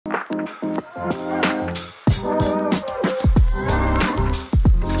Man,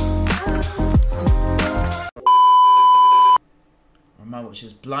 which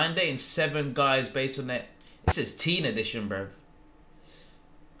is blind dating 7 guys based on it. This is teen edition, bro.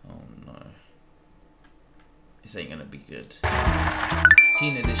 Oh no. This ain't gonna be good.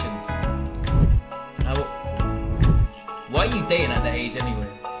 Teen editions. Why are you dating at that age anyway?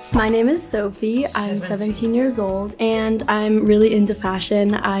 My name is Sophie. I'm 17 years old and I'm really into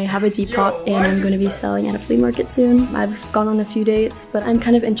fashion. I have a Depop and I'm going to be selling at a flea market soon. I've gone on a few dates, but I'm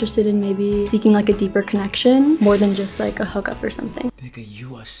kind of interested in maybe seeking like a deeper connection more than just like a hookup or something. Nigga,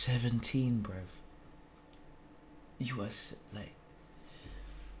 you are 17, bro. You are like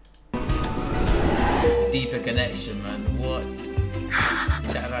deeper connection, man. What?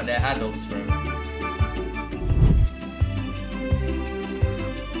 Shout out their adults, bro.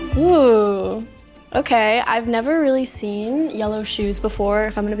 Ooh, okay. I've never really seen yellow shoes before,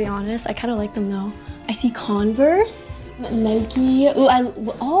 if I'm gonna be honest. I kind of like them though. I see Converse, Nike.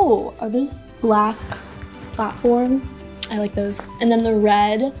 Ooh, are those black platform? I like those. And then the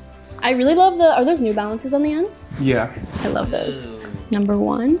red. I really love are those New Balances on the ends? Yeah. I love those. Number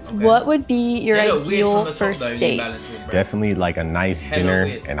 1, okay. What would be your ideal first date? Definitely like a nice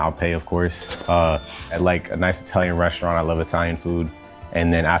dinner, and I'll pay, of course. At like a nice Italian restaurant. I love Italian food.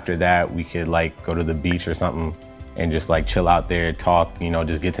 And then after that, we could like go to the beach or something and just like chill out there, talk, you know,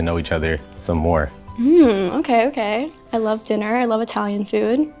 just get to know each other some more. Okay. I love dinner. I love Italian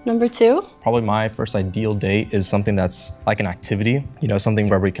food. Number 2? Probably my first ideal date is something that's like an activity, you know, something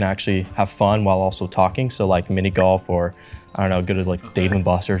where we can actually have fun while also talking. So like mini golf or, I don't know, go to like Dave and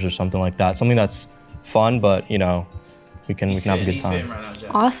Buster's or something like that. Something that's fun, but you know, we can have a good time.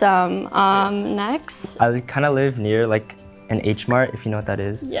 Awesome. Next? I kind of live near like an H Mart, if you know what that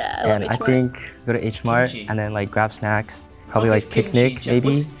is. Yeah, I love H Mart. I think go to H Mart and then like grab snacks, probably like picnic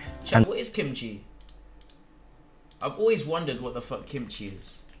maybe. What is kimchi? I've always wondered what the fuck kimchi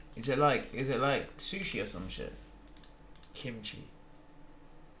is. Is it like sushi or some shit? Kimchi.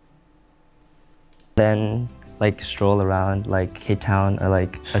 Then like stroll around like K-Town or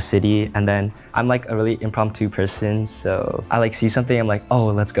like a city, and then I'm like a really impromptu person, so I like see something, I'm like, oh,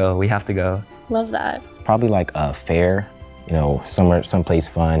 let's go, we have to go. Love that. It's probably like a fair, you know, someplace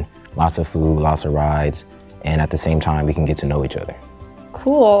fun, lots of food, lots of rides, and at the same time we can get to know each other.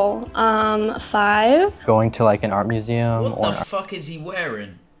 Cool. 5? Going to like an art museum. What the fuck is he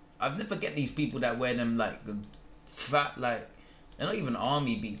wearing? I've never get these people that wear them like fat, like they're not even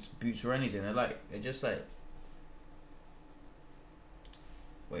army boots or anything. They're just like,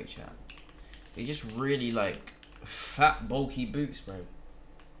 wait, chat. They're just really like fat, bulky boots, bro.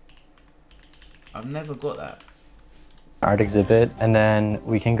 I've never got that. Art exhibit, and then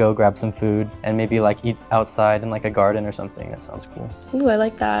we can go grab some food and maybe like eat outside in like a garden or something. That sounds cool. Ooh, I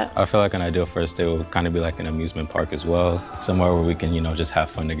like that. I feel like an ideal first date would kind of be like an amusement park as well. Somewhere where we can, you know, just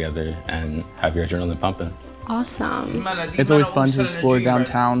have fun together and have your adrenaline pumping. Awesome. It's always fun to explore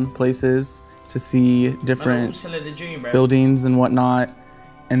downtown places, to see different buildings and whatnot,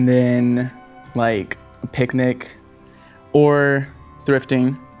 and then like a picnic or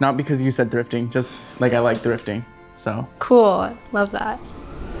thrifting. Not because you said thrifting, just like I like thrifting. So cool, love that.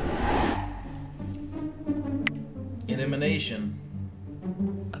 Elimination.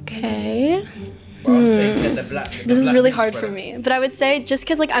 Okay. This is really hard for me, but I would say just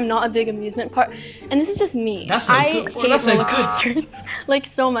because like I'm not a big amusement park, and this is just me. I hate roller coasters like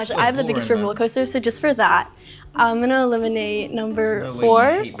so much. I have the biggest fear of roller coasters, so just for that, I'm gonna eliminate number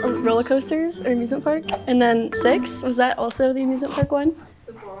 4, roller coasters or amusement park, and then 6. Was that also the amusement park one?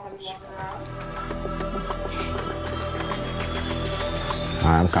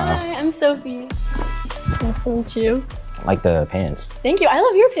 Hi, I'm Kyle. Hi, I'm Sophie. Nice to meet you. I like the pants. Thank you. I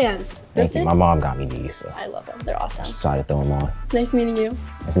love your pants. Thank you. My mom got me these, so I love them. They're awesome. Decided to throw them on. It's nice meeting you.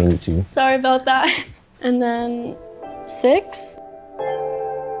 Nice meeting you too. Sorry about that. And then 6.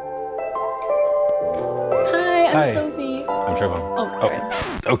 Hi, I'm Sophie. I'm Trevor. Oh, sorry.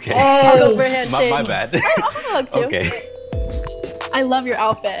 Oh, okay. I'll go for a handshake. My bad. I'll hug too. Okay. I love your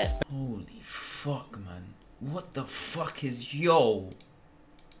outfit. Holy fuck, man. What the fuck is yo?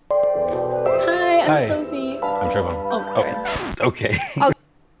 Hi, I'm Sophie. I'm Trevor. Oh, sorry. Okay.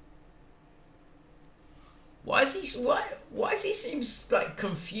 Why does he seem like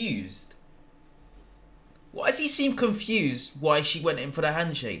confused? Why does he seem confused why she went in for the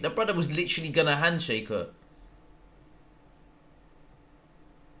handshake? The brother was literally gonna handshake her.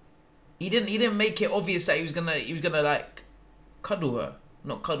 He didn't make it obvious that he was gonna like cuddle her.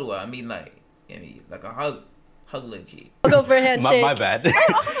 Not cuddle her, I mean like a hug low key. I'll go for a handshake. My bad.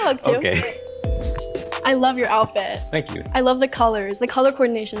 I'll hug too. Okay. I love your outfit. Thank you. I love the colors. The color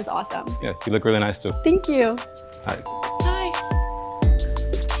coordination is awesome. Yeah, you look really nice too. Thank you. Hi. Hi.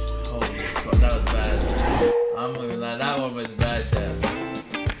 Oh, that was bad. I'm not even like that one was bad, chat.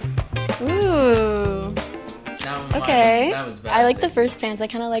 Ooh. Okay. That was bad. I like the first pants. I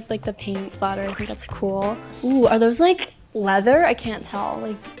kind of like the paint splatter. I think that's cool. Ooh, are those like leather? I can't tell.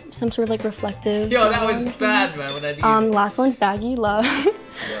 Like some sort of like reflective. Yo, that was bad, man. When I the last one's baggy. Love.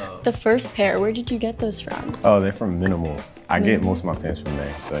 The first pair. Where did you get those from? Oh, they're from Minimal. I get most of my pants from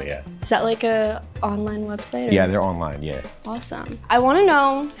there, so yeah. Is that like a online website? Or? Yeah, they're online, yeah. Awesome. I want to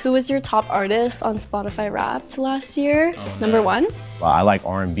know, who was your top artist on Spotify Wrapped last year? Oh, no. Number 1? Well, I like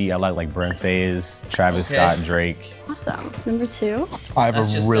R&B. I like Brent Faiyaz, Travis Scott, Drake. Awesome. Number 2? I have a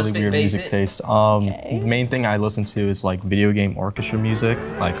really weird music taste. Main thing I listen to is like video game orchestra music,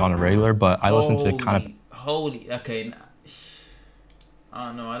 like on a regular, but I listen to kind of... Okay. I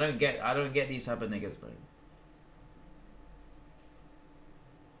don't know. I don't get these type of niggas, bro.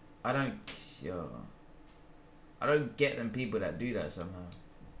 I don't get them people that do that somehow.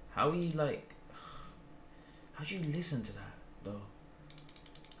 How are you like? How do you listen to that though?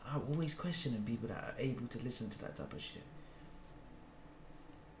 I'm always questioning people that are able to listen to that type of shit.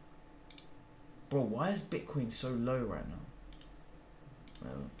 Bro, why is Bitcoin so low right now?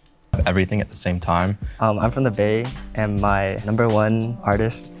 Well, everything at the same time. I'm from the Bay, and my number 1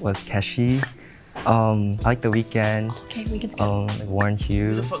 artist was Keshi. I like The Weeknd. Okay, Weeknd's good. Like Warren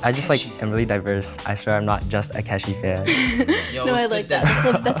Hughes. I just like am really diverse. I swear I'm not just a Keshi fan. Yo, no, I like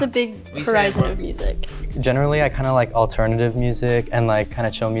that. That's a big horizon of music. Generally, I kind of like alternative music and like kind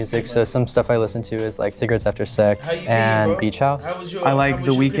of chill music. So some stuff I listen to is like Cigarettes After Sex and Beach House. I like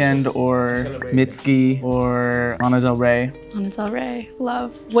The Weeknd or Mitski or Lana Del Rey. Lana Del Rey,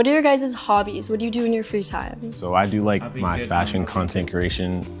 love. What are your guys' hobbies? What do you do in your free time? So I do like my fashion content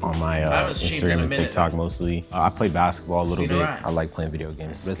creation on my Instagram and TikTok mostly. I play basketball a little bit. I like playing video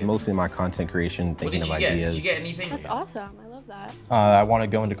games, but it's mostly my content creation, thinking of ideas. Did you get anything? That's awesome. I love that. I want to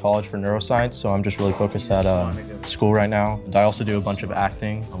go into college for neuroscience, so I'm just really focused at school right now. I also do a bunch of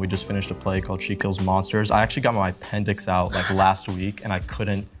acting. We just finished a play called She Kills Monsters. I actually got my appendix out like last week, and I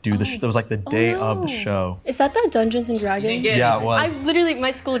couldn't do the show. It was like the day of the show. Is that Dungeons and Dragons? Yeah, it was. I literally,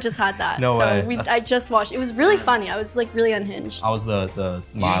 my school just had that. No way. I just watched. It was really funny. I was like really unhinged. I was the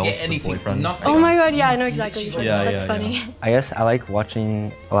Miles, the boyfriend. Oh my god, yeah, I know exactly what you're talking about. That's funny. Yeah. I guess I like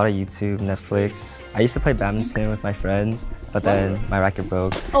watching a lot of YouTube, Netflix. I used to play badminton with my friends, but then my racket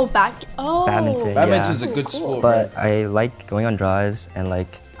broke. Badminton. Badminton's a good sport, but I like going on drives and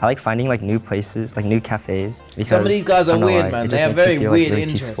like I like finding like new places, like new cafes. Because some of these guys are weird, man. They have very weird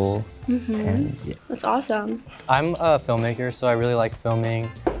interests. And, yeah. That's awesome. I'm a filmmaker, so I really like filming.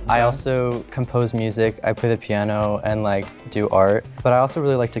 I also compose music. I play the piano and like do art. But I also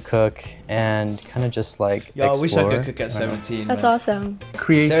really like to cook and kind of just like explore. I wish I could cook at 17. That's awesome.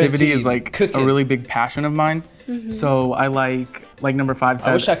 Creativity is like a really big passion of mine. So I like number 5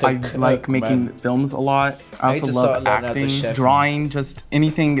 said, I like making films a lot. I also love acting, drawing, just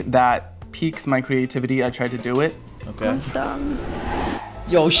anything that piques my creativity. I try to do it. Okay. Awesome.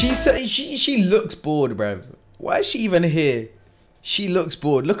 Yo, she looks bored, bruv. Why is she even here? She looks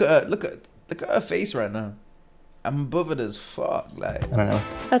bored. Look at her. Look at her face right now. I'm bothered as fuck. Like, I don't know.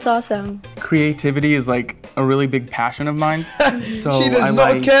 That's awesome. Creativity is like a really big passion of mine. So she does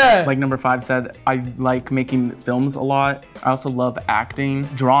not care. Like number 5 said, I like making films a lot. I also love acting,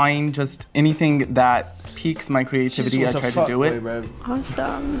 drawing, just anything that piques my creativity. I try to do it. Bro.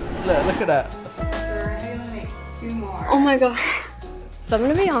 Awesome. Look at that. Oh my god. If I'm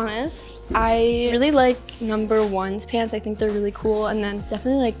gonna be honest, I really like number 1's pants. I think they're really cool, and then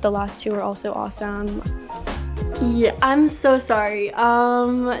definitely like the last 2 are also awesome. Yeah, I'm so sorry.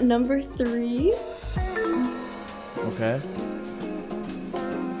 Number 3. Okay.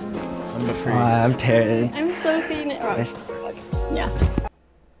 Number 3. I'm Terrence. I'm Sophie. Yeah.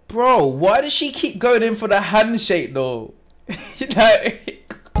 Bro, why does she keep going in for the handshake though? Like,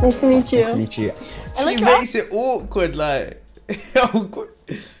 nice to meet you. Nice to meet you. She makes it awkward, like.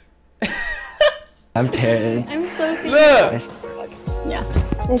 I'm Terrence. I'm Sophie. Look. Yeah.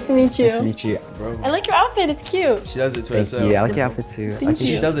 Nice to meet you. Nice to meet you. Bro. I like your outfit. It's cute. She does it to herself. Thank you. I like your outfit too.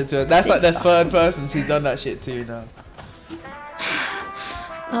 She does it to her. That's like the third person she's done that shit to now.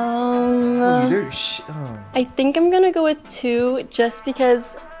 I think I'm gonna go with 2 just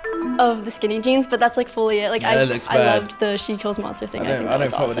because of the skinny jeans, but that's like fully it. Like I loved the She Kills Monster thing. I don't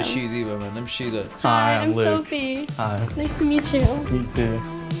fuck with the shoes either, man. Them shoes are. Hi, I'm Sophie. Hi. Nice to meet you. Nice to meet you too.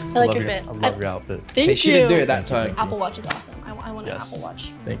 I like your fit. I love your outfit. Thank you. She didn't do it that time. Apple Watch is awesome. I want an Apple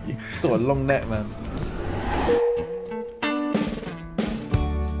Watch. Thank you. It's got a long neck, man.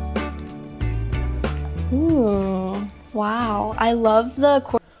 Ooh, wow. I love the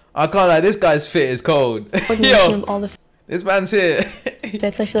I can't lie, this guy's fit is cold. coordination of all the this man's here.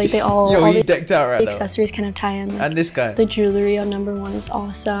 bits. I feel like they all, Yo, all he the decked out right now. accessories kind of tie in. Like, and this guy. the jewelry on #1 is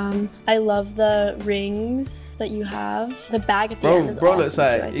awesome. I love the rings that you have. The bag at the end is awesome looks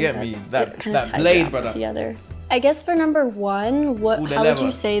like, too. you get me? That ties blade, it brother. together. I guess for #1, how would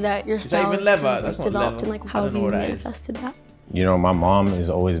you say that your style is kind of, like, developed, and like how have you manifested that? You know, my mom has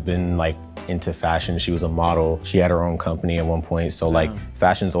always been like into fashion. She was a model. She had her own company at one point. So like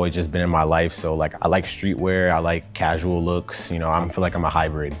fashion's always just been in my life. So like I like streetwear, I like casual looks. You know, I feel like I'm a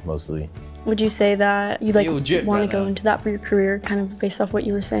hybrid mostly. Would you say that you like want to go into that for your career, kind of based off what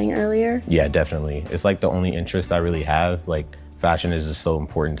you were saying earlier? Yeah, definitely. It's like the only interest I really have. Like fashion is just so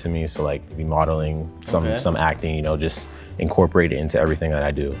important to me. So like maybe modeling, some acting, you know, just incorporate it into everything that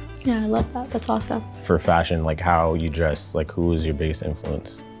I do. Yeah, I love that. That's awesome. For fashion, like how you dress, like who is your biggest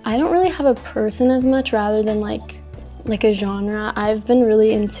influence? I don't really have a person as much rather than like a genre. I've been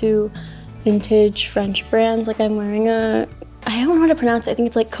really into vintage French brands. Like I'm wearing I don't know how to pronounce it. I think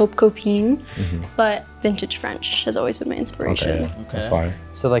it's like Cope Copine, but vintage French has always been my inspiration. Okay, that's fine.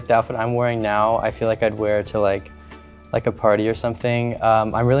 So like the outfit I'm wearing now, I feel like I'd wear to like a party or something.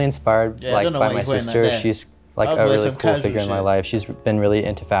 I'm really inspired by my sister. She's like a really cool figure in my life. She's been really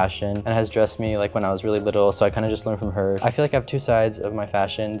into fashion and has dressed me like when I was really little, so I kind of just learned from her. I feel like I have two sides of my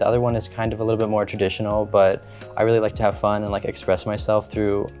fashion. The other one is kind of a little bit more traditional, but I really like to have fun and like express myself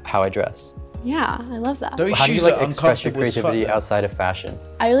through how I dress. Yeah, I love that. How do you like express your creativity outside of fashion?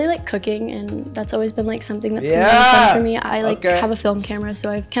 I really like cooking, and that's always been like something that's been really fun for me. I like have a film camera, so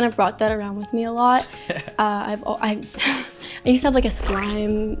I've kind of brought that around with me a lot. I used to have like a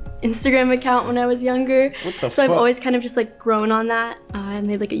slime Instagram account when I was younger. So I've always kind of just like grown on that. I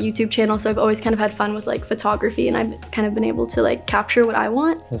made like a YouTube channel, so I've always kind of had fun with like photography, and I've kind of been able to like capture what I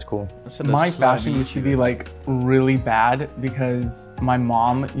want. That's cool. My fashion used to be like really bad because my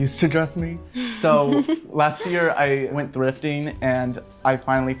mom used to dress me. So last year I went thrifting and I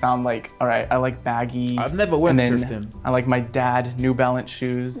finally found like, all right, I like baggy. I've never went thrifting. I like my dad New Balance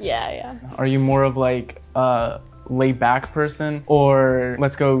shoes. Yeah. Are you more of like laid back person, or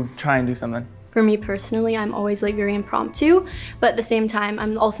let's go try and do something? For me personally, I'm always like very impromptu, but at the same time,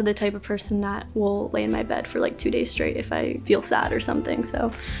 I'm also the type of person that will lay in my bed for like 2 days straight if I feel sad or something,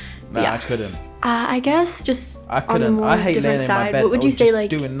 so yeah. I couldn't. I guess just I couldn't. on a more I hate different laying side, in my bed. what would you say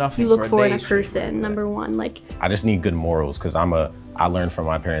like you look for in a straight, person, #1? Like I just need good morals because I learned from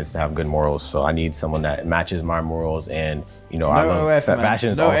my parents to have good morals, so I need someone that matches my morals. And you know, I love fashion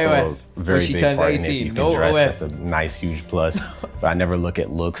is also a very big part. And if you can dress, that's a nice, huge plus. But I never look at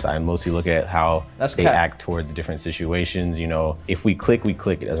looks. I mostly look at how they act towards different situations. You know, if we click, we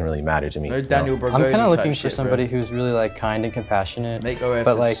click. It doesn't really matter to me. No Daniel Burgodi I'm kind of looking for shit, somebody who's really like kind and compassionate,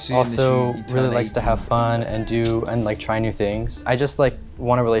 but like also really likes to have fun and like try new things. I just like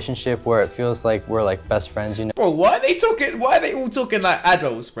want a relationship where it feels like we're like best friends, you know. Bro, why are they all talking like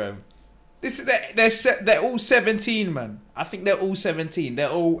adults, bro? They're all 17, man. I think they're all 17. They're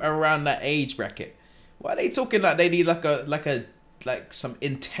all around that age bracket. Why are they talking like they need like some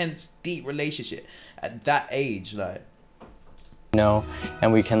intense, deep relationship at that age, like? You know,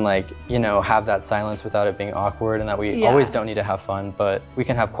 and we can like, you know, have that silence without it being awkward, and that we always don't need to have fun, but we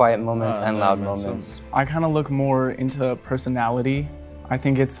can have quiet moments and loud moments. I kind of look more into personality. I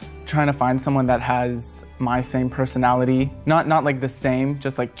think it's trying to find someone that has my same personality. Not like the same,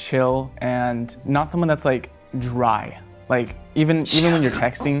 just like chill, and not someone that's like dry. Like even when you're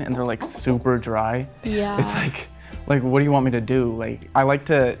texting and they're like super dry, it's like what do you want me to do? Like I like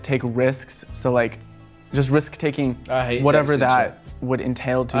to take risks, so like just risk taking whatever that would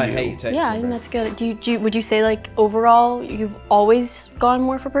entail to you. I hate texting. Yeah, I think that's good. Would you say like overall you've always gone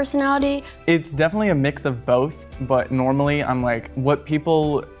more for personality? It's definitely a mix of both, but normally I'm like, what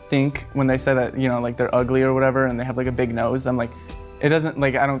people think when they say that, you know, like they're ugly or whatever and they have like a big nose, I'm like, it doesn't,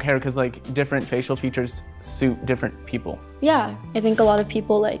 like, I don't care, because like different facial features suit different people. Yeah, I think a lot of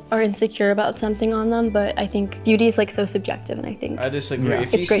people like are insecure about something on them, but I think beauty is like so subjective, and I think I disagree.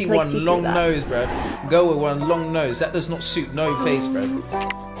 If you see one long nose, bro, go with one long nose. That does not suit no face, bro.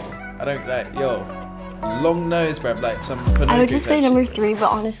 I don't like, long nose, bro, like some Pinocchio. I would just say #3, but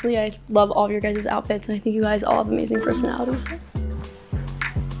honestly, I love all of your guys' outfits, and I think you guys all have amazing personalities.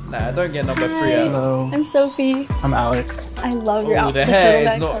 Nah, don't get #3 out. Hello. I'm Sophie. I'm Alex. I love your outfit. The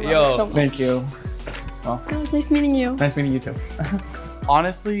hair is not so Thank you. Well, it was nice meeting you. Nice meeting you too.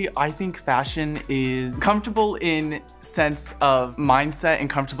 Honestly, I think fashion is comfortable in sense of mindset and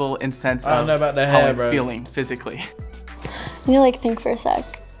comfortable in sense of I don't know about the hair, how I'm bro. feeling physically. Let me like think for a sec.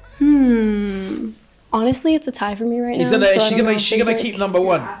 Honestly, it's a tie for me right now. She's gonna keep number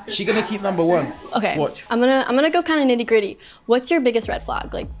one. She's gonna keep number one. Okay. Watch. I'm gonna go kind of nitty gritty. What's your biggest red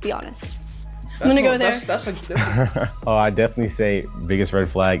flag? Like, be honest. I'm gonna go there. Oh, I definitely say biggest red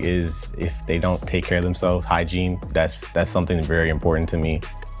flag is if they don't take care of themselves, hygiene. That's something very important to me.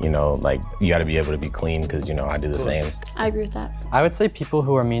 You know, like you got to be able to be clean because you know I do the same. I agree with that. I would say people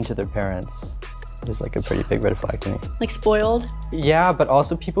who are mean to their parents is like a pretty big red flag to me. Like spoiled? Yeah, but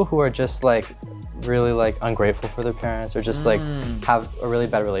also people who are just like really like ungrateful for their parents or just like have a really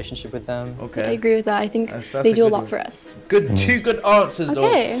bad relationship with them. Okay. I agree with that. I think they do a lot for us. Good, two good answers though.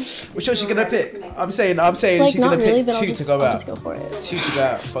 Okay. Which one she gonna pick? I'm saying like, she's gonna really, pick two to go out. I'll just go for it. Two to go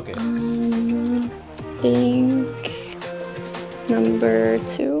out. Fuck it. Think number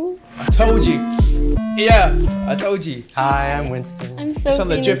 2. I told you. Yeah, I told you. Hi, I'm Winston. I'm so it's on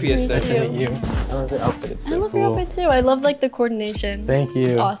the drippiest Nice to meet you. I love your outfit. It's so cool. Your outfit too. I love like the coordination. Thank you.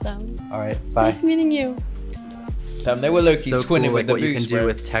 It's awesome. All right, bye. Nice meeting you. Damn, they were low-key twinning cool, with the what boots, you can do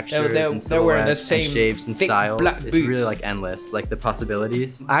with textures and they're wearing the silhouettes same and shapes and thick styles. black It's boots. really like endless, like the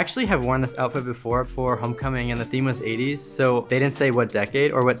possibilities. I actually have worn this outfit before for homecoming, and the theme was 80s, so they didn't say what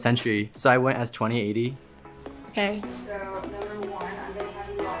decade or what century, so I went as 2080. Okay. So number 1, I'm gonna have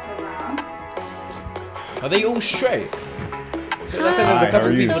you walk around. Are they all straight? So I think there's a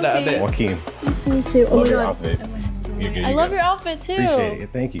couple people that are a bit. Joaquin. Nice to meet you. Love your outfit. I love your outfit too. Appreciate it.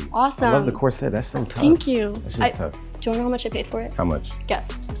 Thank you. Awesome. I love the corset. That's so tough. Thank you. That's just tough. Do you want to know how much I paid for it? How much?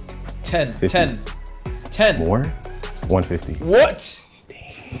 Guess. 10. 50. 10. More? 150. What?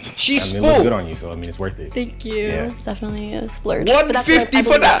 She's it looks good on you, so I mean it's worth it. Thank you. Yeah. Definitely a splurge. 150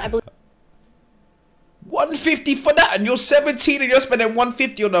 for that. 150 for that, and you're 17 and you're spending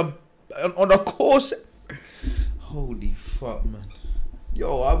 150 on a course. Holy fuck, man.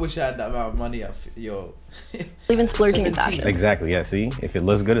 Yo, I wish I had that amount of money. Yo. Even splurging in fashion. Exactly. Yeah. See, if it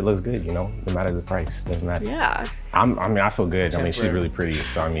looks good, it looks good. You know, no matter the price, doesn't matter. Yeah. I mean, I feel good. I mean, she's really pretty.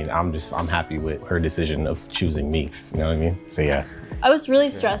 So I mean, I'm happy with her decision of choosing me. You know what I mean? So yeah. I was really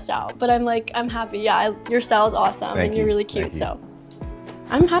stressed out, but I'm happy. Yeah, your style is awesome and you're really cute. So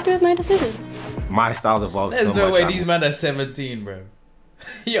I'm happy with my decision. My style's evolved so much. There's no way these men are 17, bro.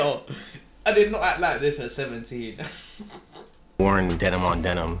 Yo, I did not act like this at 17. Worn denim on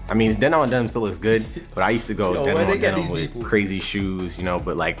denim. I mean, denim on denim still looks good, but I used to go denim on denim with crazy shoes, you know.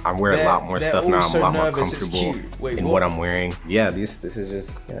 But like, I'm wearing a lot more stuff now. I'm a lot more comfortable in what I'm wearing. Yeah, this is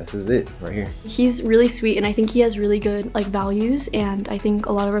just this is it right here. He's really sweet, and I think he has really good like values, and I think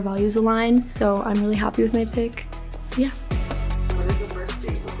a lot of our values align. So I'm really happy with my pick. Yeah. What does the first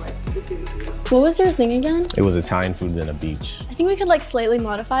date look like for the two of you? What was your thing again? It was Italian food and a beach. I think we could like slightly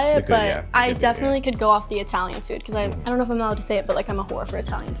modify it, but I definitely could go off the Italian food because I don't know if I'm allowed to say it, but like I'm a whore for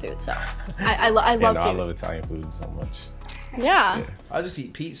Italian food, so I love food. I love Italian food so much. Yeah. I just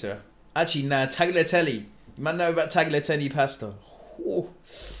eat pizza. Actually, nah, tagliatelle. You might know about tagliatelle pasta. Ooh.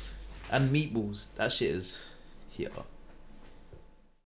 And meatballs. That shit is here.